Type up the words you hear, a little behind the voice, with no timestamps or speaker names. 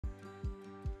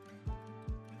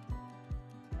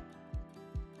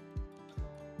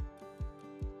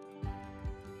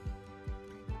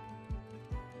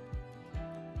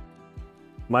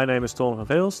My name is Tom van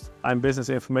Veelst. I'm Business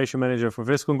Information Manager for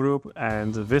VISCON Group,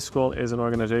 and VISCON is an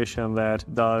organization that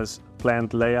does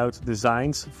plant layout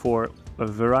designs for a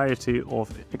variety of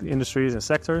industries and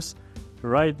sectors.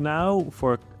 Right now,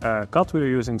 for CAD, we're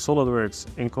using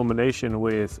SOLIDWORKS in combination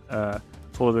with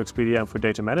SOLIDWORKS PDM for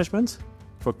data management.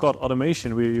 For CAD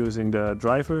automation, we're using the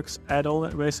DriveWorks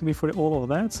add-on basically for all of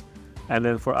that. And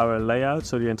then for our layout,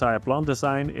 so the entire plant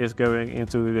design is going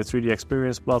into the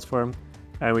 3DEXPERIENCE platform,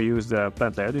 and we use the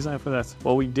plant layout design for that.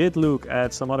 Well, we did look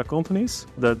at some other companies.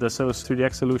 The SOS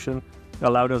 3DX solution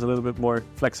allowed us a little bit more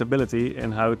flexibility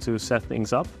in how to set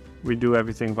things up. We do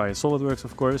everything via SOLIDWORKS,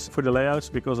 of course. For the layouts,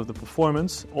 because of the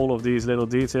performance, all of these little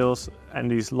details and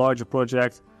these larger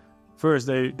projects, first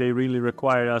they really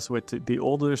required us with the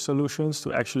older solutions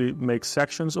to actually make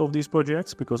sections of these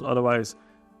projects, because otherwise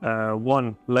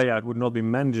one layout would not be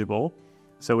manageable.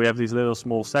 So we have these little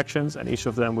small sections, and each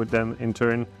of them would then in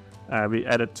turn be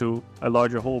added to a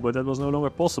larger whole, but that was no longer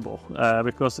possible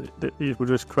because it would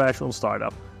just crash on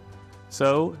startup.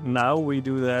 So now we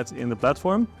do that in the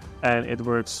platform, and it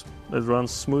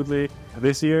runs smoothly.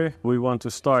 This year we want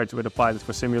to start with a pilot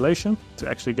for simulation to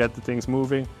actually get the things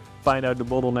moving, find out the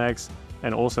bottlenecks,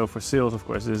 and also for sales, of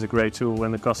course, this is a great tool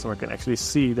when the customer can actually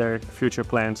see their future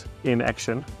plant in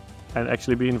action and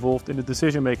actually be involved in the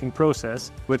decision-making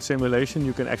process. With simulation,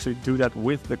 you can actually do that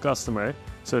with the customer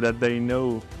so that they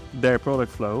know their product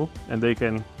flow, and they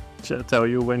can tell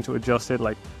you when to adjust it,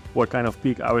 like what kind of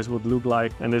peak hours would look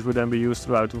like, and this would then be used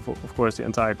throughout, of course, the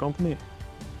entire company.